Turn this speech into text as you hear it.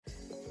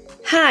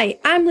Hi,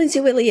 I'm Lindsay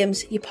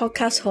Williams, your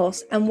podcast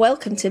host, and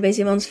welcome to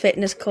Busy Mum's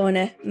Fitness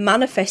Corner,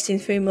 Manifesting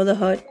Through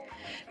Motherhood,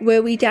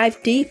 where we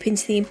dive deep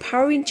into the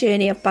empowering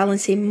journey of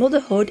balancing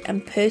motherhood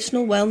and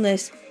personal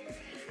wellness.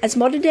 As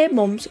modern day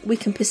mums, we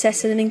can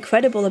possess an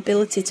incredible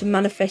ability to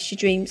manifest your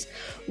dreams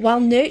while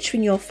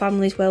nurturing your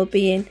family's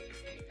well-being.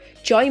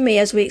 Join me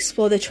as we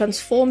explore the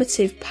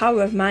transformative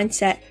power of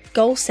mindset,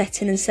 goal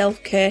setting and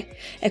self-care,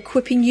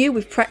 equipping you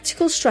with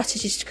practical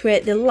strategies to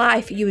create the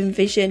life you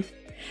envision.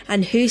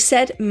 And who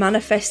said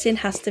manifesting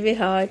has to be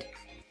hard?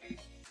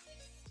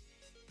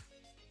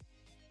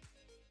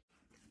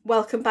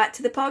 Welcome back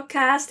to the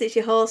podcast. It's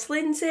your host,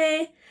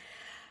 Lindsay.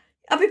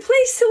 I'll be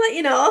pleased to let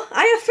you know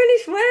I have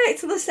finished work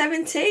till the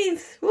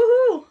 17th.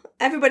 Woohoo!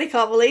 Everybody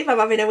can't believe I'm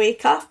having a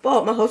week off,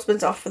 but my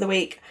husband's off for the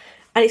week.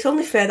 And it's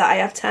only fair that I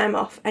have time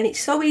off. And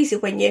it's so easy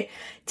when you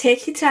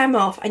take your time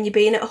off and you're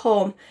being at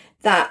home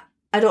that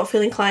I don't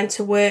feel inclined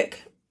to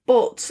work.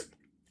 But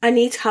I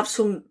need to have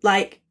some,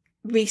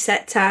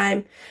 reset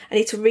time. I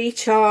need to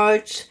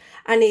recharge.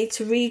 I need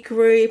to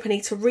regroup. I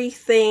need to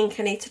rethink.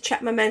 I need to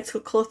check my mental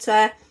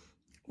clutter.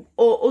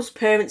 Or us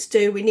parents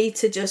do. We need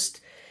to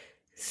just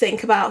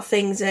think about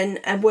things and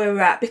where we're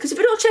at. Because if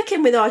we don't check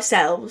in with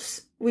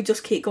ourselves, we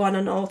just keep going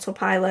on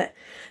autopilot.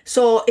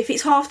 So if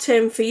it's half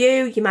term for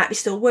you, you might be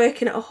still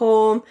working at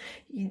home.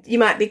 You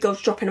might be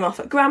dropping them off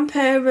at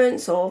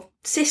grandparents or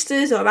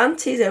sisters or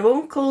aunties or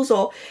uncles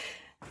or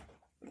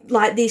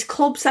like these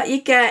clubs that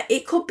you get.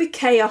 It could be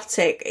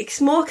chaotic.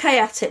 It's more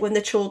chaotic when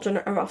the children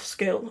are off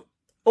school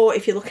or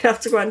if you're looking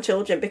after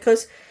grandchildren,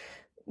 because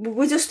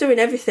we're just doing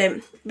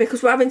everything,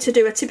 because we're having to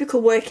do a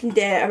typical working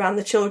day around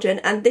the children.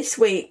 And this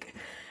week,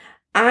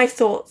 I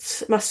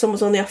thought my son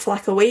was only off for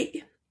a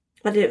week.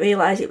 I didn't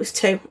realise it was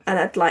 2, and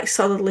I'd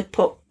solidly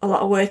put a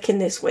lot of work in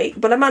this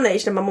week. But I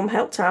managed, and my mum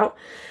helped out,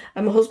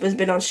 and my husband's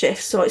been on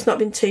shift, so it's not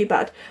been too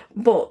bad.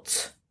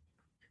 But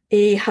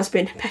he has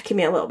been pecking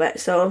me a little bit,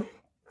 so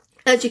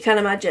as you can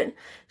imagine.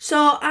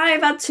 So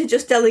I've had to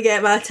just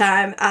delegate my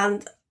time,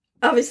 and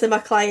obviously my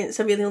clients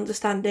are really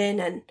understanding,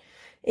 and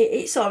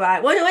it's all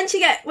right. Once you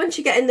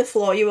get in the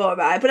flow, you're all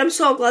right. But I'm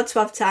so glad to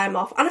have time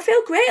off, and I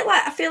feel great.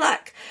 I feel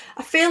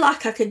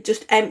like I could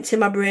just empty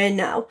my brain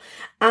now.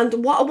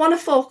 And what I want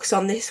to focus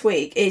on this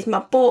week is my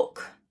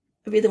book.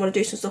 I really want to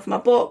do some stuff with my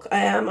book,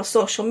 my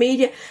social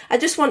media. I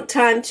just want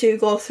time to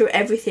go through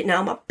everything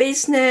now. My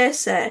business.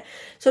 So I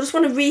just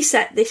want to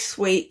reset this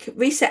week,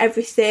 reset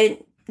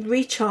everything,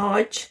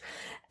 recharge.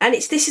 And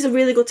this is a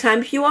really good time.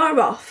 If you are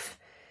off,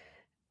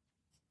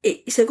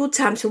 it's a good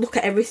time to look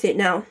at everything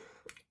now.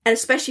 And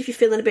especially if you're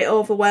feeling a bit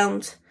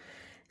overwhelmed.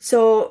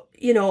 So,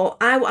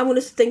 I want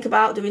to think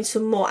about doing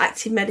some more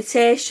active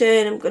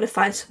meditation. I'm going to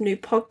find some new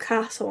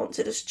podcasts. I want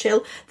to just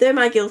chill. They're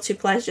my guilty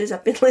pleasures.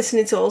 I've been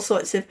listening to all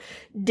sorts of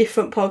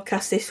different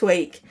podcasts this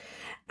week.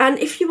 And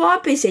if you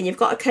are busy and you've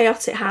got a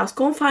chaotic house,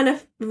 go and find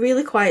a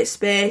really quiet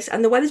space.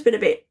 And the weather's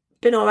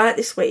been all right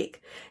this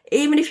week.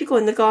 Even if you go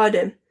in the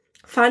garden,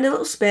 find a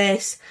little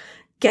space.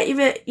 Get your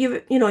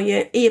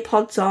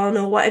earpods on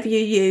or whatever you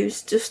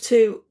use just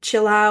to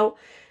chill out.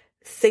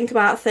 Think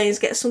about things,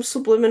 get some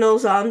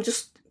subliminals on,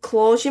 just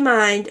close your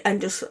mind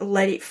and just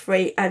let it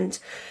free and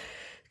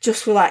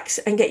just relax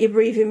and get your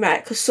breathing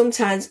right, because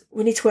sometimes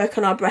we need to work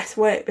on our breath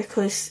work,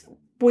 because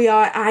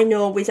I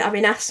know with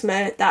having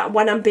asthma that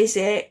when I'm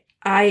busy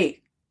I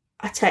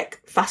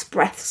take fast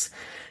breaths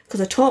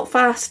because I talk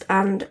fast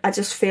and I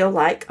just feel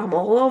like I'm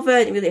all over,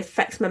 and it really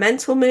affects my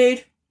mental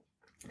mood.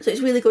 So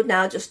it's really good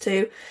now just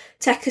to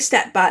take a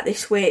step back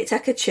this week,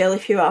 take a chill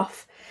if you're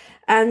off,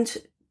 and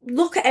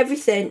look at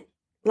everything.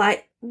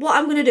 What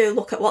I'm going to do,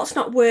 look at what's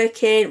not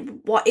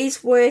working, what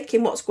is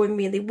working, what's going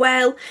really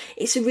well.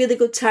 It's a really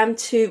good time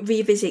to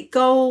revisit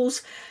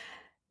goals.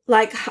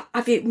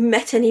 Have you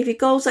met any of your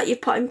goals that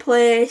you've put in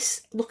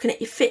place? Looking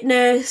at your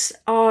fitness.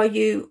 How are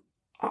you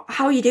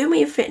doing with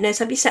your fitness?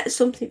 Have you set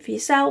something for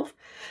yourself?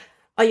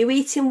 Are you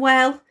eating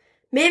well?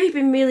 Maybe you've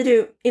been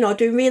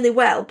doing really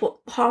well, but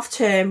half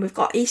term, we've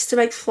got Easter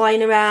eggs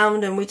flying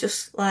around, and we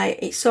just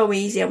it's so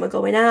easy, and we're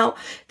going out,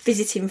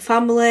 visiting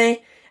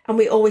family. And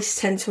we always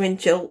tend to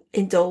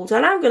indulge.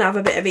 And I'm going to have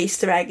a bit of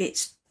Easter egg,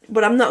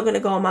 but I'm not going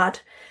to go mad.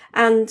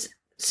 And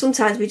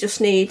sometimes we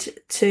just need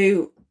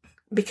to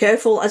be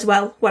careful as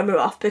well when we're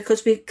off,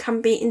 because we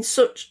can be in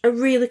such a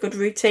really good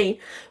routine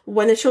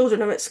when the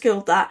children are at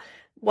school that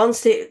once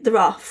they're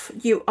off,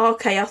 you are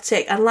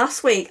chaotic. And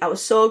last week I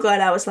was so good.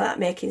 I was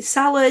making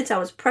salads, I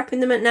was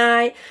prepping them at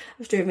night, I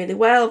was doing really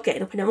well,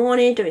 getting up in the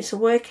morning, doing some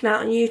working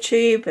out on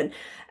YouTube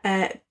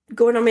and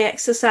going on my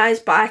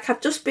exercise bike.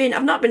 I've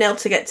not been able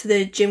to get to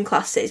the gym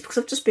classes because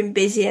I've just been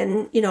busy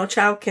and,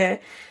 childcare.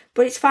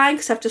 But it's fine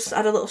because I've just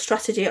had a little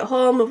strategy at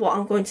home of what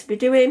I'm going to be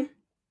doing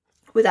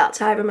without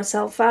tiring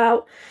myself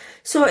out.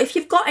 So if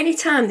you've got any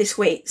time this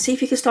week, see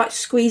if you can start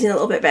squeezing a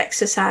little bit of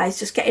exercise,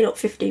 just getting up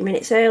 15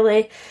 minutes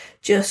early,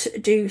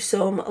 just do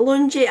some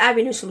lunges. I've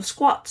been doing some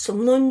squats,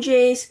 some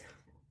lunges.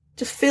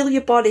 Just feel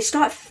your body.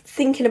 Start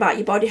thinking about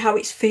your body, how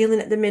it's feeling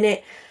at the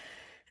minute.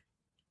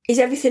 Is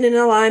everything in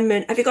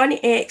alignment? Have you got any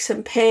aches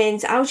and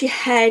pains? How's your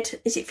head?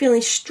 Is it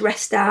feeling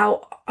stressed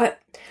out?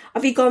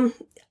 have you gone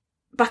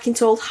back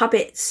into old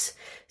habits?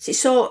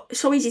 So it's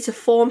so easy to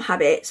form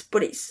habits,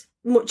 but it's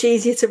much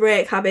easier to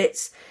break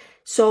habits.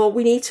 So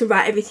we need to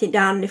write everything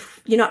down.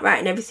 If you're not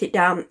writing everything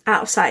down,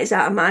 out of sight is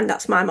out of mind.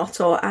 That's my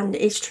motto, and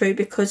it's true,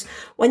 because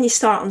when you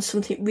start on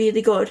something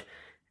really good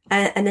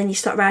and then you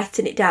start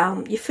writing it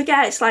down, you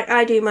forget. It's like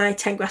I do my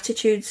 10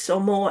 gratitudes or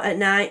more at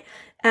night,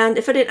 and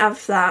if I didn't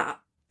have that,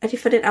 and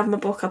if I didn't have my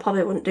book, I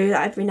probably wouldn't do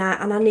that every night.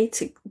 And I need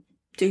to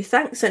do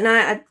thanks at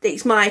night.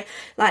 It's my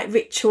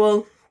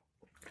ritual.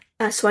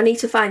 So I need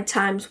to find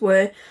times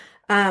where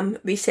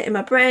resetting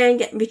my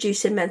brain,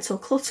 reducing mental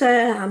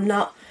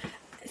clutter.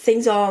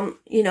 Things aren't,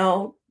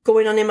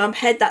 going on in my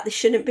head that they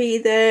shouldn't be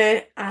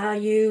there.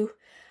 Have you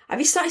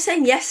started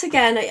saying yes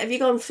again? Have you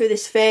gone through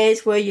this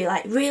phase where you're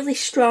really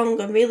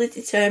strong and really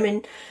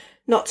determined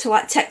not to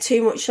take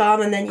too much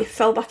on, and then you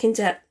fell back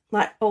into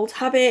old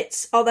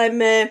habits? Or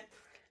them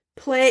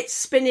plates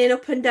spinning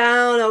up and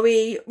down? Are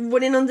we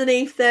running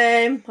underneath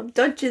them? I'm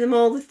dodging them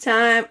all the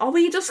time. Or were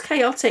you just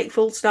chaotic,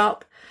 full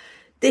stop?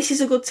 This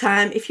is a good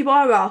time. If you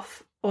are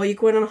off or you're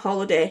going on a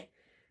holiday,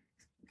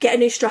 get a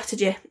new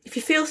strategy. If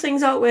you feel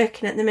things aren't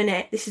working at the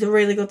minute, this is a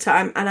really good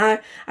time. And I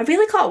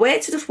really can't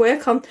wait to just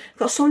work on. I've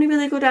got so many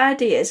really good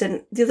ideas.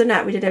 And the other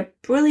night we did a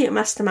brilliant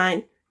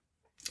mastermind.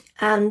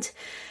 And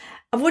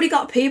I've already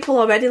got people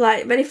already,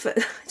 ready for,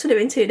 it's only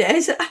been 2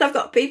 days. And I've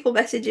got people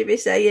messaging me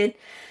saying,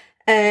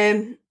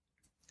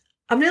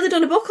 I've nearly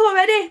done a book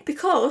already,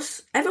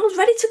 because everyone's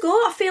ready to go.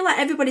 I feel like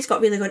everybody's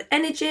got really good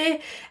energy.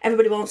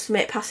 Everybody wants to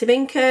make passive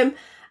income.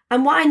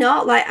 And why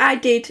not?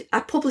 I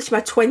published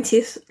my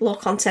 20th low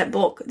content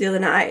book the other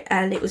night,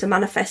 and it was a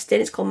manifesting.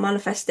 It's called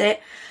Manifest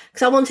It.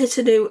 Because I wanted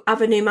to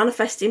have a new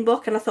manifesting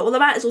book, and I thought, well, I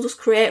might as well just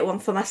create one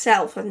for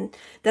myself, and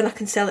then I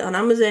can sell it on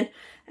Amazon.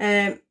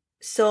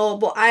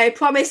 But I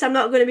promise I'm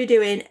not going to be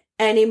doing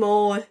any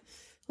more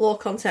low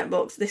content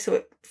books this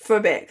week for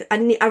a bit.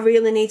 I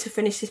really need to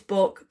finish this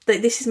book.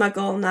 This is my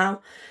goal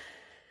now.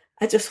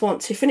 I just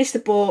want to finish the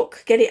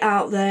book, get it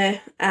out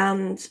there,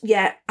 and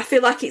I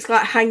feel like it's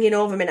hanging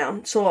over me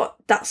now. So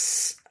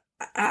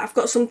I've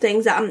got some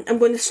things that I'm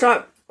going to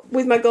start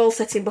with my goal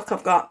setting book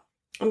I've got.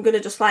 I'm going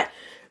to just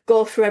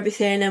go through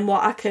everything and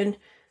what I can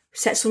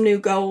set some new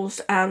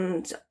goals,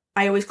 and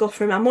I always go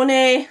through my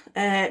money,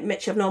 make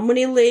sure I've no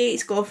money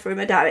leaks, go through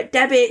my direct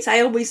debits.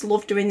 I always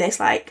love doing this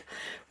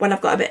when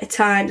I've got a bit of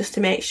time, just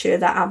to make sure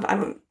that I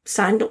haven't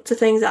signed up to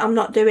things that I'm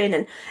not doing,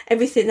 and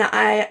everything that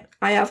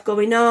I have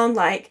going on.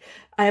 I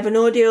have an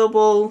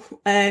Audible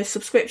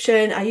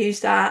subscription. I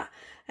use that,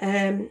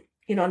 on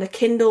a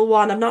Kindle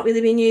one. I've not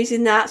really been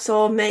using that,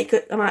 so I might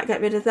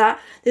get rid of that.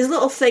 There's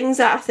little things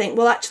that I think,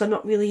 well, actually, I'm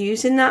not really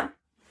using that.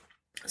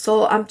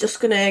 So I'm just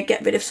going to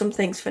get rid of some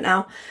things for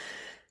now.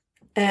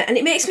 And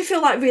it makes me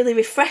feel really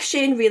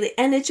refreshing, really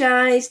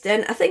energised.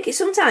 And I think it's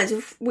sometimes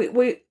if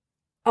we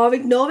are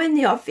ignoring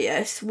the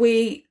obvious,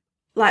 we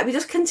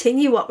just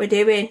continue what we're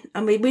doing.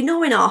 And we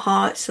know in our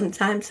hearts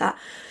sometimes that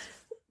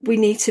we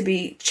need to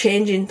be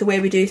changing the way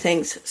we do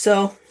things.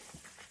 So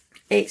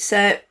it's,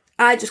 I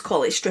just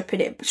call it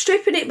stripping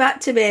it back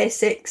to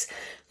basics,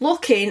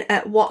 looking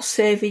at what's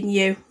serving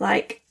you.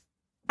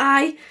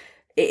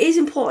 It is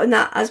important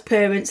that as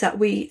parents that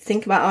we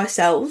think about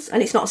ourselves,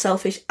 and it's not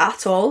selfish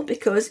at all,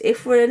 because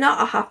if we're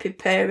not a happy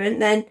parent,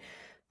 then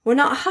we're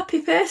not a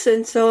happy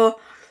person. So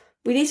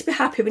we need to be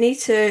happy. We need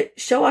to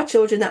show our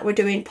children that we're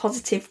doing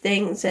positive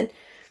things. And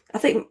I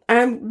think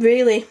I'm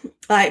really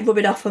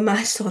rubbing off on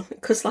my son,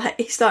 because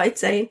he started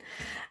saying,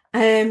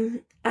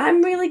 I'm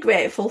really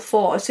grateful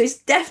for. So he's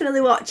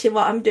definitely watching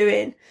what I'm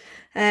doing.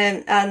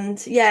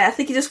 I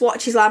think he just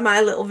watches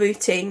my little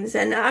routines,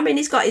 and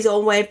he's got his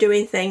own way of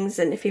doing things,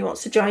 and if he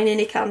wants to join in,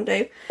 he can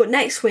do. But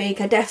next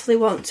week I definitely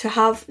want to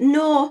have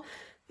no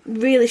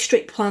really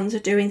strict plans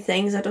of doing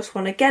things. I just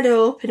want to get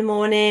up in the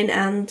morning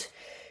and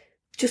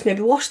just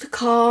maybe wash the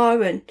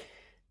car, and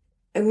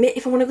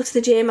if I want to go to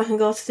the gym, I can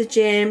go to the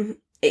gym.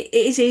 It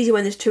is easy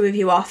when there's two of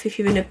you off, if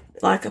you're in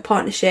a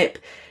partnership,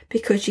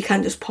 because you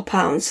can just pop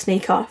out and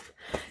sneak off.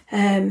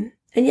 I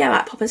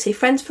might pop and see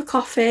friends for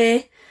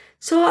coffee.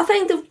 So I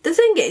think the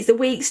thing is, the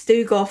weeks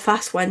do go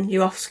fast when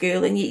you're off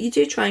school, and you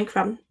do try and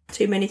cram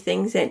too many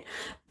things in.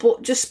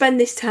 But just spend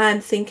this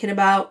time thinking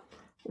about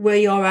where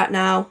you're at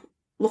now.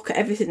 Look at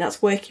everything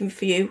that's working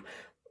for you.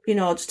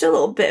 Just a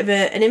little bit of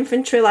an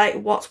inventory,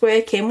 what's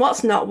working,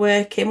 what's not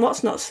working,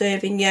 what's not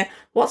serving you,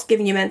 what's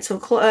giving you mental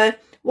clutter,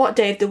 what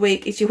day of the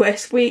week is your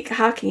worst week,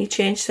 how can you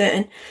change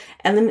certain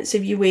elements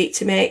of your week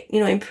to make,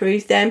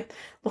 improve them.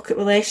 Look at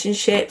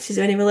relationships. Is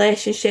there any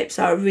relationships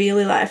that are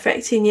really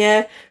affecting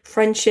you?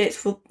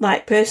 Friendships,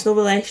 personal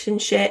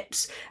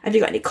relationships. Have you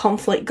got any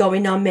conflict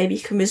going on? Maybe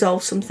you can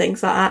resolve some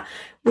things like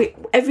that.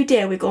 Every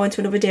day we go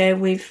into another day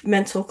with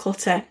mental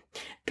clutter,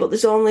 but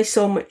there's only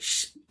so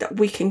much that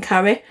we can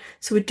carry.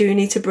 So we do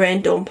need to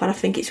brain dump, and I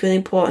think it's really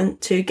important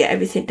to get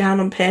everything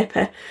down on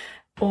paper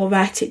or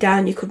write it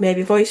down. You could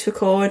maybe voice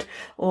record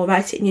or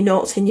write it in your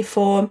notes in your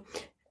phone.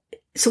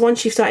 So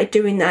once you've started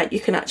doing that, you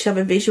can actually have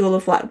a visual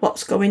of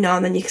what's going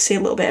on, and you can see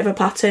a little bit of a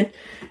pattern.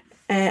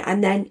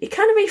 and then it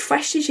kind of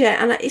refreshes you.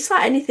 And it's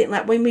like anything,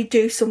 like when we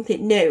do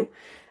something new,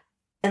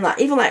 and like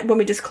even like when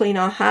we just clean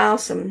our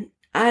house, and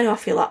I know I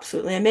feel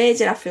absolutely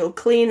amazing. I feel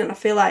clean, and I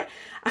feel like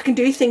I can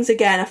do things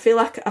again. I feel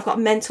like I've got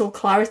mental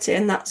clarity,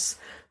 and that's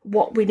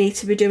what we need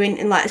to be doing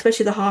in, like,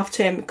 especially the half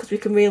term, because we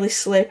can really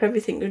slip.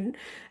 Everything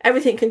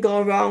can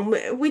go wrong.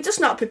 We're just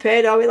not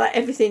prepared, are we? Like,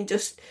 everything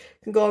just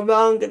can go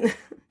wrong, and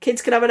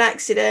kids can have an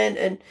accident,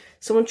 and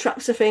someone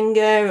traps a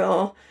finger,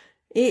 or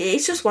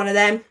it's just one of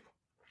them.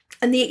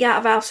 And they eat out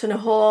of house and a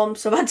home,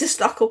 so I've had to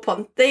stock up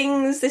on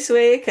things this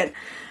week, and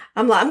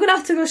I'm like, I'm going to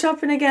have to go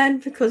shopping again,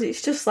 because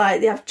it's just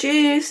like they have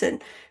juice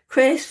and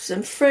crisps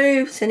and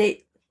fruit, and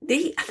I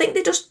think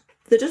they're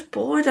just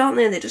bored, aren't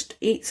they? And they just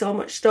eat so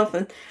much stuff,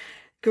 and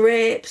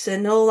grapes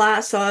and all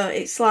that. So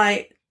it's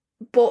like,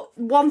 but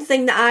one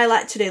thing that I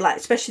like to do, like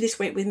especially this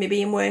week with me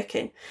being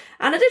working,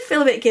 and I did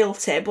feel a bit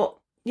guilty, but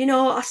you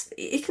know,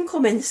 he can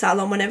come in the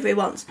salon whenever he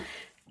wants.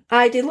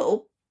 I did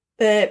little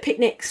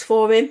picnics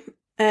for him,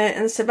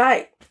 and I said,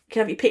 right, can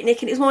I have your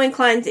picnic? And it was more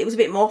inclined, it was a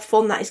bit more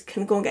fun that he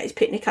can go and get his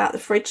picnic out of the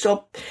fridge.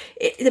 So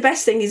the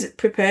best thing is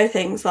prepare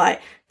things,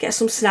 like get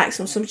some snacks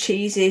and some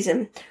cheeses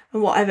and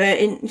whatever,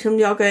 in some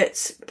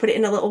yogurts, put it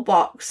in a little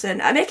box,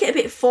 and I make it a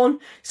bit fun.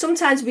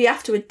 Sometimes we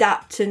have to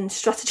adapt and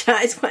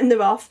strategise when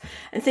they're off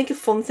and think of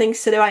fun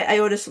things to do. I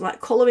ordered some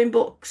like colouring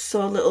books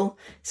or little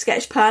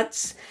sketch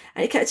pads,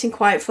 and he kept him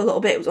quiet for a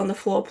little bit. It was on the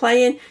floor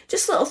playing,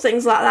 just little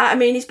things like that. I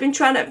mean, he's been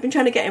trying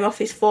to get him off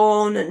his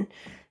phone, and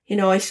you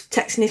know, he's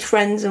texting his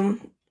friends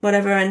and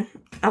whatever, and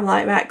I'm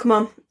like, right, come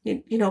on,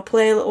 you know,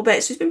 play a little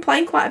bit. So he's been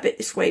playing quite a bit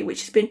this week,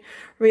 which has been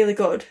really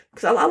good,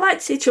 because I like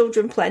to see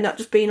children play, not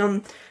just being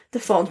on the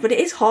phones. But it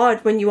is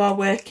hard when you are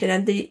working,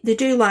 and they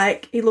do,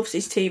 like, he loves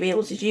his TV, he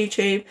loves his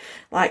YouTube,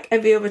 like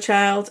every other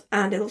child,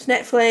 and he loves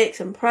Netflix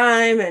and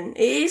Prime, and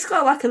he's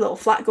got like a little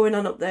flat going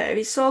on up there.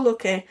 He's so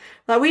lucky.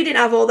 Like, we didn't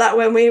have all that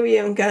when we were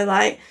younger.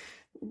 Like,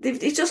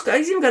 he's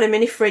even got a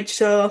mini fridge,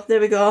 so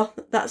there we go.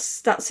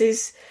 That's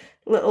his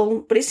little,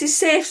 but it's his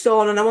safe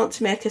zone, and I want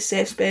to make a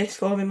safe space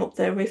for him up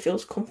there where he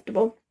feels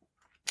comfortable.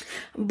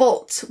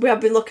 But we have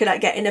been looking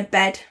at getting a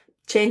bed,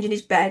 changing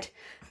his bed,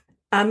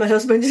 and my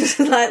husband just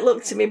like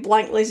looked at me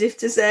blankly as if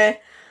to say,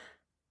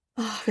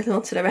 oh, I really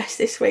wanted a rest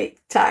this week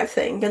type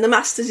thing. And the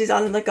Masters is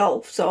on in the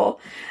golf, so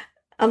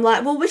I'm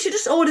like, well, we should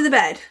just order the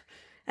bed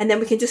and then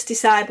we can just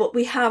decide. But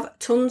we have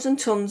tons and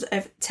tons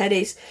of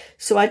teddies,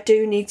 so I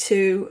do need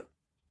to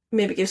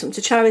maybe give some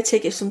to charity,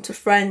 give some to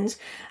friends.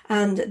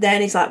 And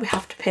then he's like, we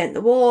have to paint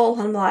the wall.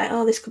 And I'm like,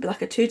 oh, this could be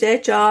like a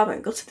 2-day job,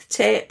 and go to the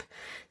tip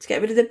to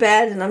get rid of the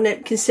bed. And I've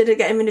never considered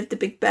getting rid of the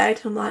big bed.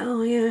 I'm like,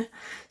 oh yeah.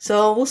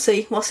 So we'll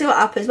see what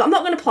happens. But I'm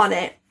not going to plan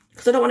it,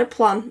 because I don't want to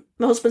plan.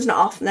 My husband's not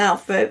off now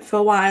for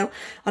a while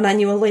on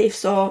annual leave,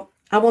 so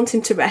I want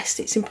him to rest.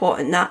 It's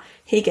important that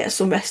he gets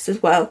some rest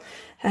as well,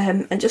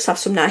 and just have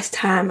some nice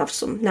time, have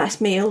some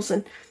nice meals,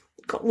 and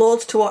got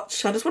loads to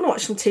watch. I just want to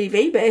watch some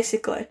TV,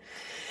 basically.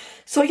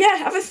 So yeah,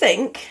 have a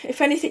think.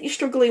 If anything you're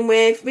struggling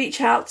with, reach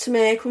out to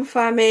me. Come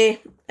find me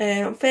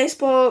on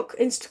Facebook,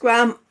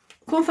 Instagram.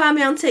 Come find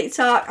me on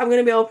TikTok. I'm going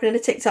to be opening a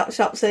TikTok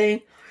shop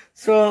soon,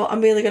 so I'm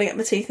really going to get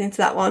my teeth into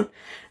that one.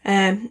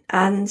 And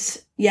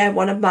yeah,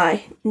 one of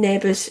my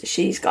neighbours,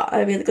 she's got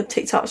a really good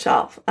TikTok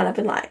shop, and I've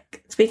been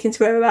like speaking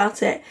to her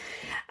about it.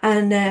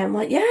 And I'm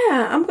like,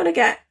 yeah, I'm going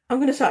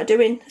to start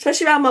doing,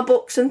 especially around my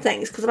books and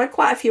things, because I've had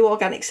quite a few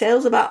organic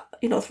sales about,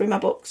 you know, through my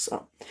books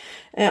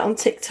on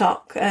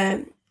TikTok.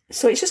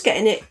 So it's just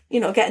getting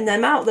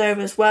them out there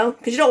as well,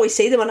 because you don't always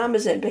see them on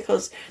Amazon,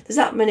 because there's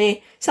that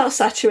many. It's all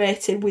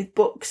saturated with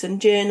books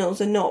and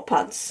journals and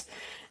notepads.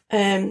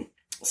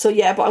 So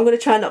yeah, but I'm going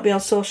to try not to be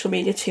on social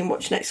media too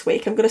much next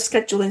week. I'm going to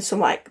schedule in some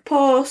like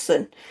posts,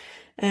 and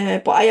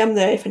but I am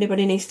there if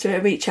anybody needs to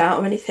reach out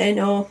or anything.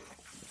 Or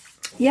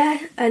yeah,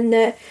 and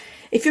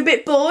if you're a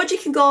bit bored, you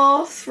can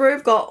go through.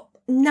 I've got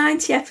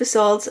 90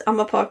 episodes on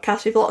my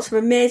podcast with lots of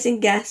amazing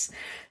guests,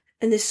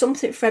 and there's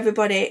something for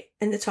everybody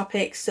in the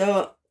topic.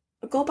 So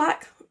go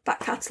back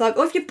catalogue.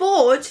 Or if you're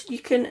bored, you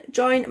can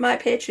join my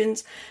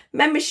patrons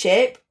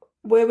membership,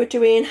 where we're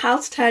doing How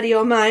to Tidy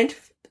Your Mind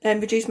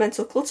and Reduce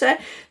Mental Clutter.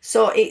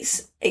 So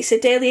it's a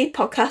daily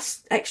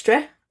podcast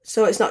extra,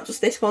 so it's not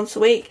just this once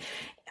a week.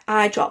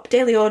 I drop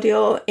daily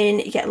audio in,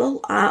 you get a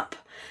little app,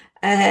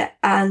 and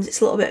it's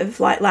a little bit of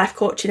like life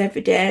coaching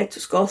every day.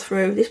 Just go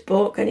through this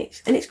book, and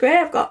it's great.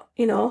 I've got,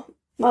 you know,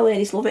 my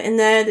ladies love it in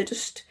there.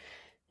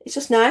 It's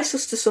just nice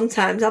just to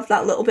sometimes have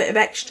that little bit of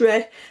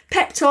extra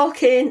pep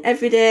talking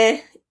every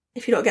day,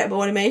 if you don't get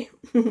bored of me.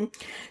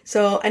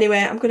 So anyway,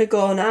 I'm going to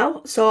go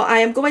now. So I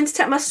am going to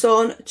take my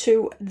son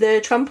to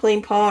the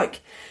trampoline park,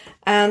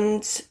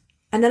 and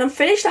then I'm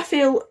finished. I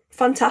feel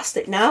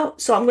fantastic now.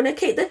 So I'm going to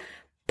keep the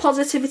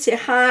positivity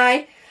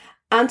high,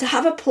 and to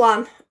have a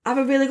plan, have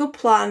a really good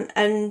plan.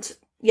 And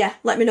yeah,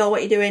 let me know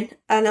what you're doing,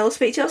 and I'll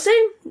speak to you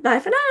soon. Bye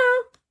for now.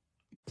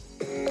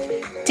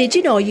 Did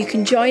you know you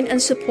can join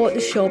and support the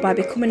show by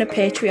becoming a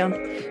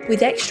Patreon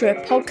with extra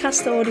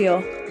podcast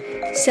audio,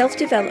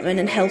 self-development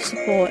and health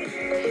support?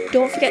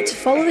 Don't forget to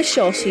follow the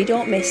show so you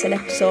don't miss an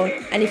episode,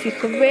 and if you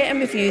could rate and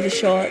review the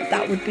show,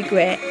 that would be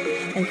great.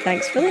 and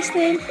thanks for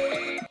listening.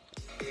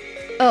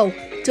 Oh,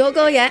 don't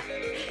go yet.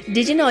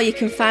 Did you know you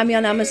can find me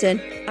on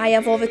Amazon? I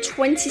have over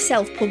 20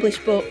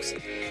 self-published books.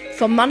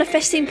 From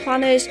manifesting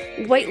planners,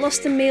 weight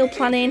loss and meal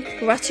planning,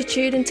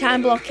 gratitude and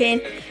time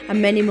blocking,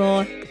 and many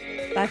more.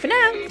 Bye for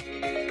now.